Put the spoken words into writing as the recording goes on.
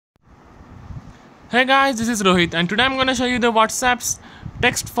Hey guys, this is Rohit and today I'm gonna show you the WhatsApp's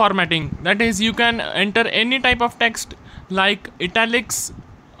text formatting. That is, you can enter any type of text like italics,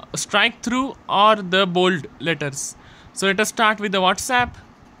 strike through or the bold letters. So let us start with the WhatsApp.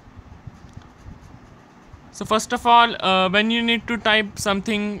 So first of all, when you need to type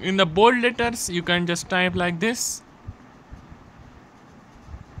something in the bold letters, you can just type like this.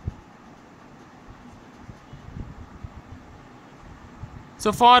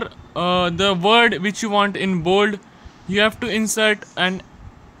 So for the word which you want in bold, you have to insert an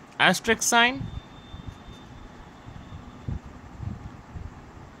asterisk sign.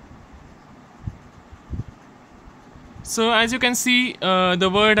 So as you can see,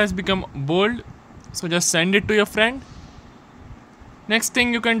 the word has become bold. So just send it to your friend. Next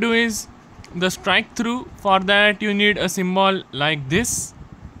thing you can do is the strike through. For that you need a symbol like this.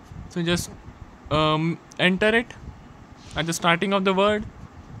 So just enter it at the starting of the word.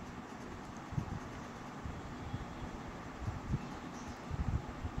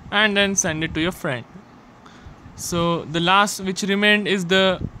 And then send it to your friend. So the last which remained is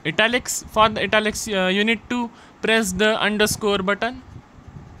the italics. For the italics, you need to press the underscore button.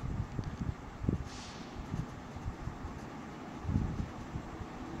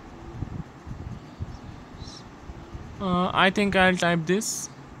 I think I'll type this.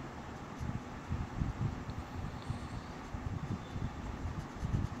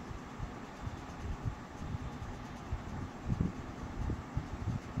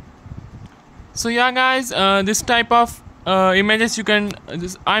 So yeah guys, this type of images you can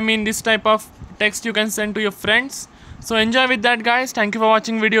this type of text you can send to your friends. So enjoy with that guys. Thank you for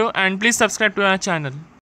watching video and please subscribe to our channel.